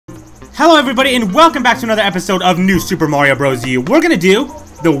Hello everybody and welcome back to another episode of New Super Mario Bros. U. We're gonna do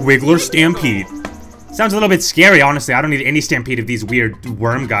the Wiggler Stampede. Sounds a little bit scary, honestly. I don't need any stampede of these weird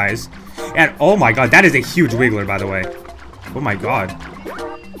worm guys. And oh my god, that is a huge Wiggler, by the way. Oh my god.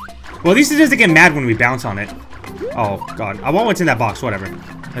 Well, at least it doesn't get mad when we bounce on it. Oh god, I want what's in that box, whatever.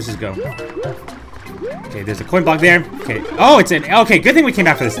 Let's just go. Okay, there's a coin block there. Okay, oh, it's an, okay, good thing we came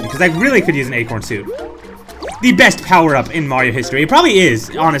back for this thing, because I really could use an acorn suit. The best power-up in Mario history. It probably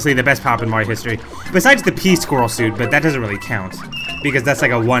is, honestly, the best power-up in Mario history. Besides the pea squirrel suit, but that doesn't really count. Because that's like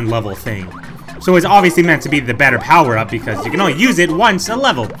a one-level thing. So it's obviously meant to be the better power-up because you can only use it once a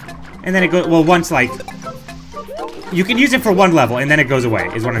level. And then it goes, well, once, like... You can use it for one level, and then it goes away,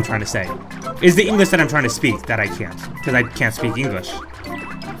 is what I'm trying to say. Is the English that I'm trying to speak that I can't. Because I can't speak English.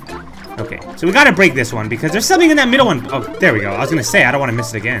 Okay, so we gotta break this one, because there's something in that middle one. Oh, there we go. I was gonna say, I don't want to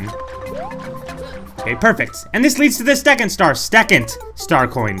miss it again. Okay, perfect. And this leads to the second star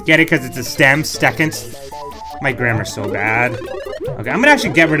coin. Get it? Because it's a stem, second. My grammar's so bad. Okay, I'm gonna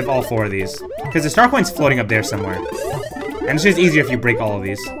actually get rid of all four of these. Because the star coin's floating up there somewhere. And it's just easier if you break all of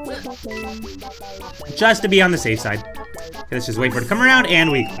these. Just to be on the safe side. Okay, let's just wait for it to come around,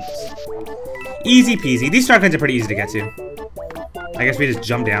 and we close. Easy peasy. These star coins are pretty easy to get to. I guess we just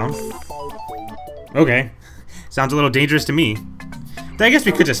jump down. Okay. Sounds a little dangerous to me. I guess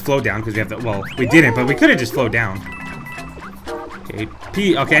we could just float down because we have the, well, we didn't, but we could have just float down.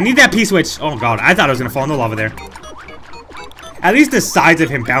 Okay, okay, I need that P switch. Oh god, I thought I was gonna fall in the lava there. At least the sides of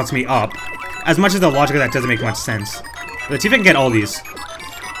him bounce me up. As much as the logic of that doesn't make much sense. Let's see if I can get all these.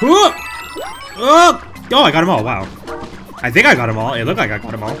 Oh, I got them all, wow. I think I got them all. It looked like I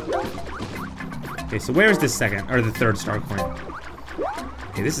got them all. Okay, so where is this second, or the third star coin?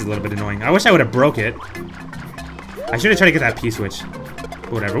 Okay, this is a little bit annoying. I wish I would have broke it. I should have tried to get that P switch.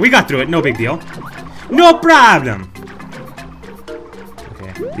 Whatever, we got through it, no big deal. No problem!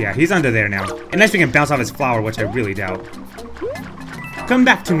 Okay, yeah, he's under there now. Unless we can bounce off his flower, which I really doubt. Come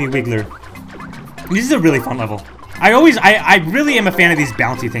back to me, Wiggler. This is a really fun level. I really am a fan of these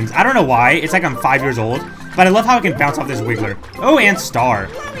bouncy things. I don't know why, it's like I'm 5 years old, but I love how I can bounce off this Wiggler. Oh, and star.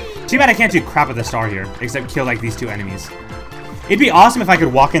 Too bad I can't do crap with the star here, except kill like these two enemies. It'd be awesome if I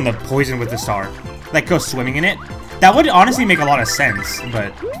could walk in the poison with the star. Like go swimming in it. That would honestly make a lot of sense,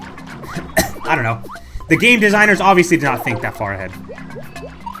 but I don't know. The game designers obviously did not think that far ahead.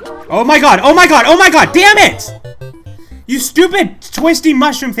 Oh my god, oh my god, oh my god, damn it! You stupid twisty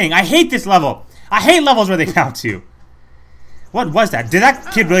mushroom thing. I hate this level. I hate levels where they bounce you. What was that? Did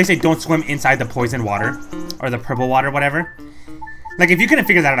that kid really say don't swim inside the poison water? Or the purple water, whatever? Like, if you couldn't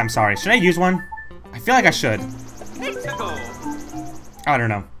figure that out, I'm sorry. Should I use one? I feel like I should. I don't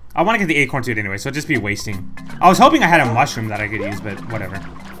know. I want to get the acorn suit anyway, so it'd just be wasting. I was hoping I had a mushroom that I could use, but whatever.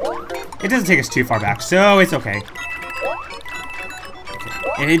 It doesn't take us too far back, so it's okay.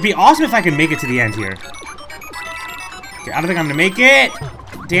 And it'd be awesome if I could make it to the end here. Okay, I don't think I'm gonna make it.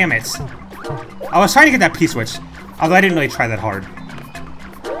 Damn it. I was trying to get that P switch, although I didn't really try that hard.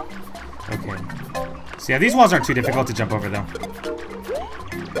 Okay. So yeah, these walls aren't too difficult to jump over, though.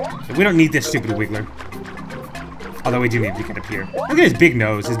 Okay, we don't need this stupid Wiggler. Although we do need to get up here. Look at his big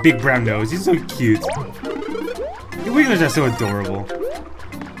nose, his big brown nose. He's so cute. The Wigglers are so adorable.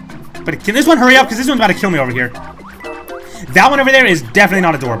 But can this one hurry up? Because this one's about to kill me over here. That one over there is definitely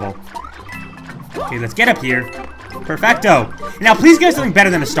not adorable. Okay, let's get up here. Perfecto. Now, please give us something better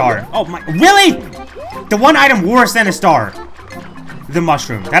than a star. Oh my, really? The one item worse than a star. The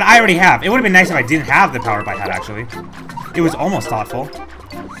mushroom. That I already have. It would have been nice if I didn't have the power-up I had, actually. It was almost thoughtful.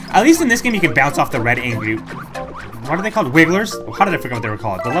 At least in this game, you can bounce off the red angry... What are they called? Wigglers? Oh, how did I forget what they were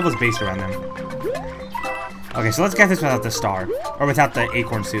called? The level's based around them. Okay, so let's get this without the star. Or without the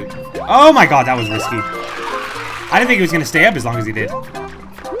acorn suit. Oh my god, that was risky. I didn't think he was going to stay up as long as he did.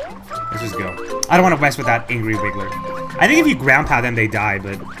 Let's just go. I don't want to mess with that angry Wiggler. I think if you ground pound them, they die,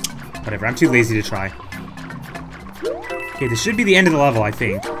 but... Whatever, I'm too lazy to try. Okay, this should be the end of the level, I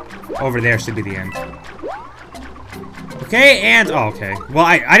think. Over there should be the end. Okay, and... Oh, okay. Well,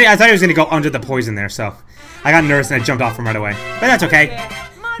 I thought he was going to go under the poison there, so... I got nervous and I jumped off from right away. But that's okay.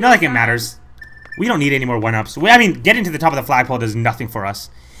 Not like it matters. We don't need any more one-ups. I mean, getting to the top of the flagpole does nothing for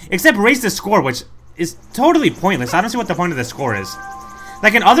us. Except raise the score, which is totally pointless. I don't see what the point of the score is.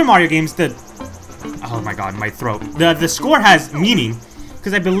 Like in other Mario games, the... Oh my god, my throat. The score has meaning.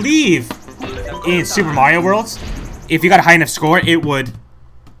 Because I believe in Super Mario Worlds, if you got a high enough score, it would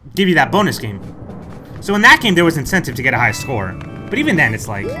give you that bonus game. So in that game, there was incentive to get a high score. But even then, it's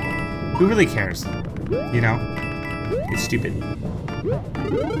like, who really cares? You know? It's stupid.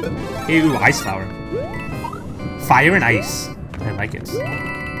 Hey, ooh, ice flower. Fire and ice. I like it.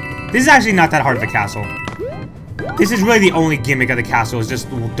 This is actually not that hard of a castle. This is really the only gimmick of the castle, is just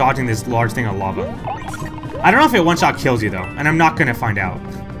dodging this large thing of lava. I don't know if it one-shot kills you, though, and I'm not gonna find out.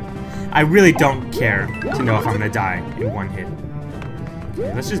 I really don't care to know if I'm gonna die in one hit.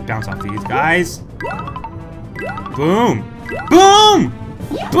 Okay, let's just bounce off these guys. Boom! Boom!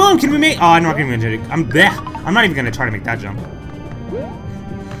 Boom! Can we make... Oh, I'm not even gonna... I'm not even gonna try to make that jump.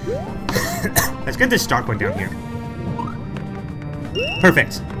 Let's get this star coin down here.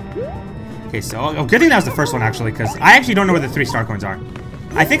 Perfect. Okay, so... Oh, good thing that was the first one, actually, because I actually don't know where the 3 star coins are.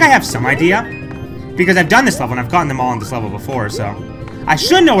 I think I have some idea, because I've done this level, and I've gotten them all on this level before, so... I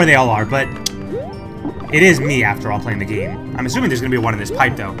should know where they all are, but... It is me, after all, playing the game. I'm assuming there's gonna be one in this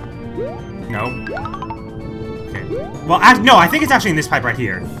pipe, though. No? Okay. Well, no, I think it's actually in this pipe right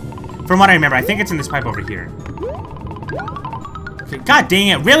here. From what I remember, I think it's in this pipe over here. Okay, god dang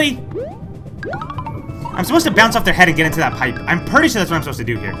it, really? I'm supposed to bounce off their head and get into that pipe. I'm pretty sure that's what I'm supposed to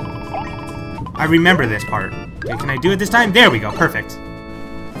do here. I remember this part. Okay, can I do it this time? There we go, perfect.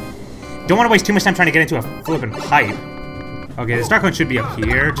 Don't want to waste too much time trying to get into a flippin' pipe. Okay, the star coin should be up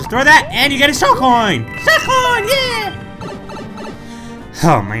here. Just throw that, and you get a star coin! Star coin, yeah!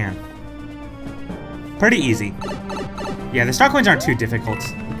 Oh, man. Pretty easy. Yeah, the star coins aren't too difficult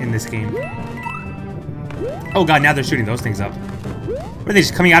in this game. Oh god, now they're shooting those things up. Were they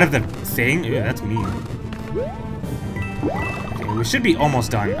just coming out of the thing? Ew, that's mean. Okay, we should be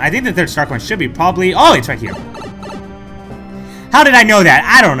almost done. I think the 3rd star coin should be probably... Oh, it's right here. How did I know that?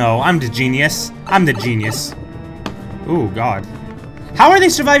 I don't know. I'm the genius. I'm the genius. Ooh, god. How are they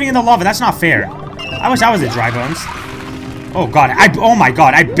surviving in the lava? That's not fair. I wish I was the dry bones. Oh god, oh my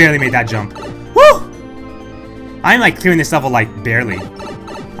god, I barely made that jump. Woo! I'm like clearing this level like barely.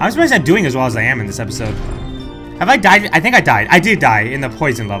 I'm surprised I'm doing as well as I am in this episode. Have I died? I think I died. I did die in the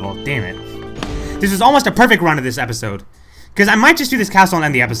poison level. Damn it. This was almost a perfect run of this episode. Because I might just do this castle and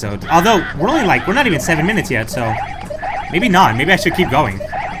end the episode. Although, we're not even 7 minutes yet, so... Maybe not. Maybe I should keep going.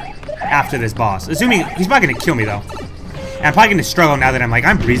 After this boss. Assuming, he's probably gonna kill me though. And I'm probably gonna struggle now that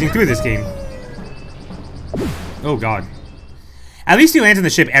I'm breezing through this game. Oh god. At least he lands on the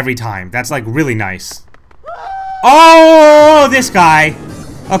ship every time. That's like really nice. Oh, this guy.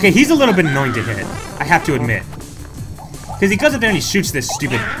 Okay, he's a little bit annoying to hit. I have to admit. Because he goes up there and he shoots this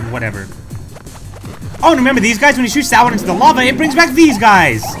stupid whatever. Oh, and remember these guys? When he shoots that one into the lava, it brings back these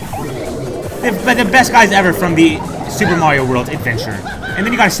guys. The best guys ever from the Super Mario World adventure. And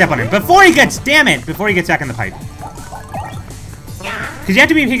then you gotta step on him before he gets, damn it, before he gets back in the pipe. Because you have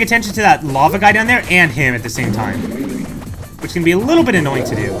to be paying attention to that lava guy down there and him at the same time. Which can be a little bit annoying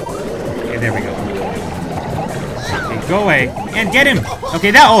to do. Okay, there we go. Okay, go away. And get him!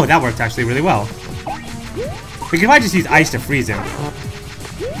 Okay, that worked actually really well. We can probably just use ice to freeze him.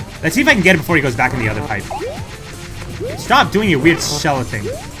 Let's see if I can get him before he goes back in the other pipe. Okay, stop doing your weird shell thing.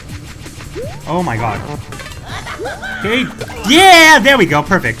 Oh my god. Okay, yeah! There we go,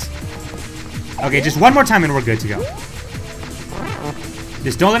 perfect. Okay, just one more time and we're good to go.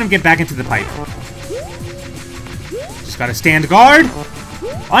 Just don't let him get back into the pipe. Just gotta stand guard.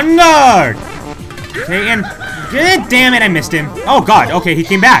 On guard! Okay, and... damn it, I missed him. Oh god, okay, he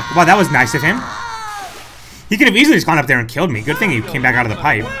came back. Wow, that was nice of him. He could have easily just gone up there and killed me. Good thing he came back out of the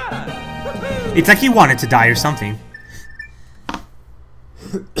pipe. It's like he wanted to die or something.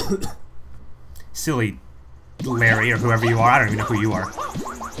 Silly Larry or whoever you are. I don't even know who you are.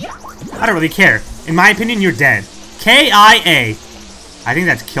 I don't really care. In my opinion, you're dead. K-I-A. I think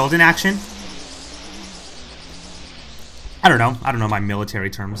that's killed in action. I don't know. I don't know my military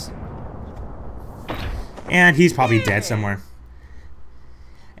terms. And he's probably dead somewhere.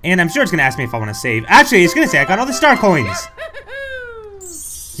 And I'm sure it's going to ask me if I want to save. Actually, it's going to say I got all the star coins.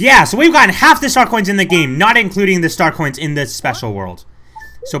 Yeah, so we've gotten half the star coins in the game, not including the star coins in the special world.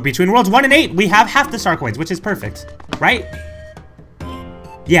 So between worlds 1 and 8, we have half the star coins, which is perfect. Right?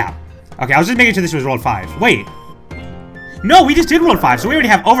 Yeah. Okay, I was just making sure this was world 5. Wait. No, we just did world 5, so we already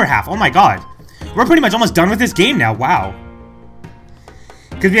have over half. Oh my god. We're pretty much almost done with this game now. Wow.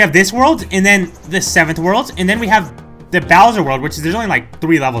 Because we have this world, and then the 7th world, and then we have the Bowser world, which is, there's only like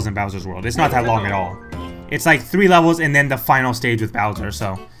 3 levels in Bowser's world. It's not that long at all. It's like 3 levels and then the final stage with Bowser,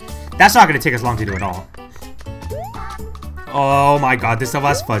 so that's not going to take us long to do it all. Oh my god, this level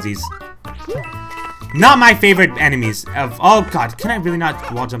has fuzzies. Not my favorite enemies of... Oh god, can I really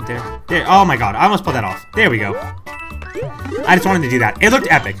not wall jump there? There. Oh my god, I almost pulled that off. There we go. I just wanted to do that. It looked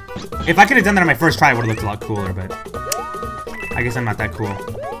epic. If I could have done that on my first try, it would have looked a lot cooler, but... I guess I'm not that cool.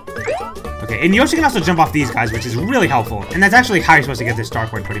 Okay, and Yoshi can also jump off these guys, which is really helpful. And that's actually how you're supposed to get this star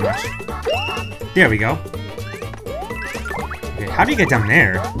coin, pretty much. There we go. Okay, how do you get down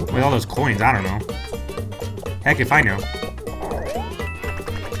there? With all those coins, I don't know. Heck if I know.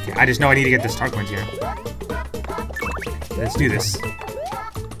 Okay, I just know I need to get the star coins here. let's do this.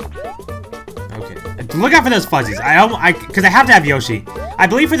 Okay. Look out for those fuzzies. Because I have to have Yoshi. I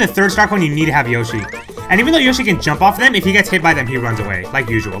believe for the third star coin, you need to have Yoshi. And even though Yoshi can jump off them, if he gets hit by them, he runs away. Like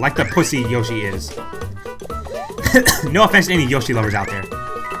usual. Like the pussy Yoshi is. No offense to any Yoshi lovers out there.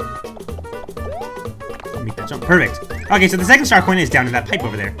 Make that jump. Perfect. Okay, so the second star coin is down in that pipe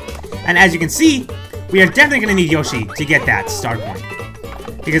over there. And as you can see, we are definitely going to need Yoshi to get that star coin.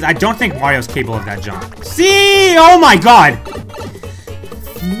 Because I don't think Mario's capable of that jump. See? Oh my god!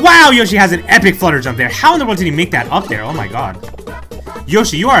 Wow, Yoshi has an epic flutter jump there. How in the world did he make that up there? Oh my god.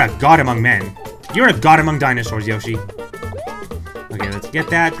 Yoshi, you are a god among men. You're a god among dinosaurs, Yoshi. Okay, let's get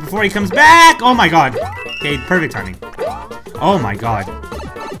that before he comes back. Oh my god. Okay, perfect timing. Oh my god.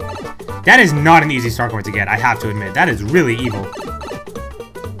 That is not an easy star coin to get, I have to admit. That is really evil.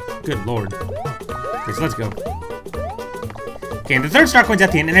 Good lord. Okay, so let's go. Okay, and the third star coin's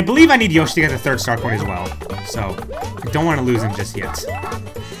at the end, and I believe I need Yoshi to get the third star coin as well. So, I don't want to lose him just yet.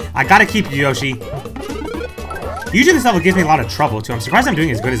 I gotta keep Yoshi. Usually this level gives me a lot of trouble, too. I'm surprised I'm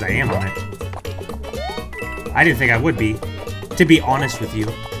doing as good as I am on it. I didn't think I would be, to be honest with you.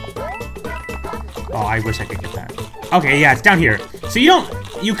 Oh, I wish I could get that. Okay, yeah, it's down here. So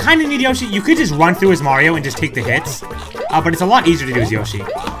you kind of need Yoshi. You could just run through as Mario and just take the hits. But it's a lot easier to do as Yoshi.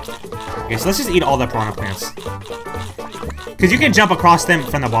 Okay, so let's just eat all the piranha plants. Because you can jump across them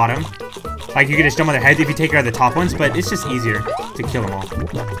from the bottom. Like, you can just jump on their heads if you take care of the top ones, but it's just easier to kill them all.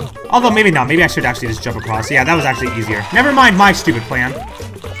 Although, maybe not. Maybe I should actually just jump across. Yeah, that was actually easier. Never mind my stupid plan.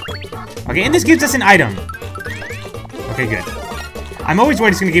 Okay, and this gives us an item. Okay, good. I'm always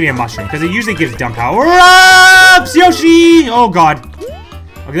worried it's going to give me a mushroom, because it usually gives dumb power-ups, Yoshi! Oh, God.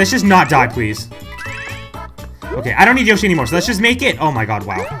 Okay, let's just not die, please. Okay, I don't need Yoshi anymore, so let's just make it. Oh, my God,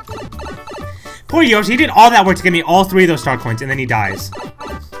 wow. Poor Yoshi, he did all that work to get me all 3 of those star coins, and then he dies.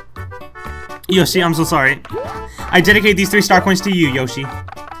 Yoshi, I'm so sorry. I dedicate these 3 star coins to you, Yoshi.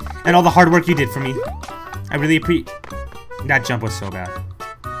 And all the hard work you did for me. I really appreciate... That jump was so bad.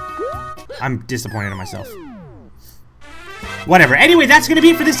 I'm disappointed in myself. Whatever. Anyway, that's gonna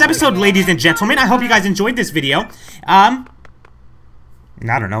be it for this episode, ladies and gentlemen. I hope you guys enjoyed this video. I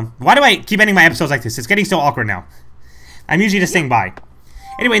don't know. Why do I keep ending my episodes like this? It's getting so awkward now. I'm usually just saying bye.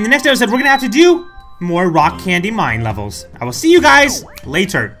 Anyway, in the next episode, we're gonna have to do more Rock Candy Mine levels. I will see you guys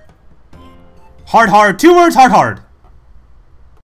later. Hard, hard. 2 words, hard, hard.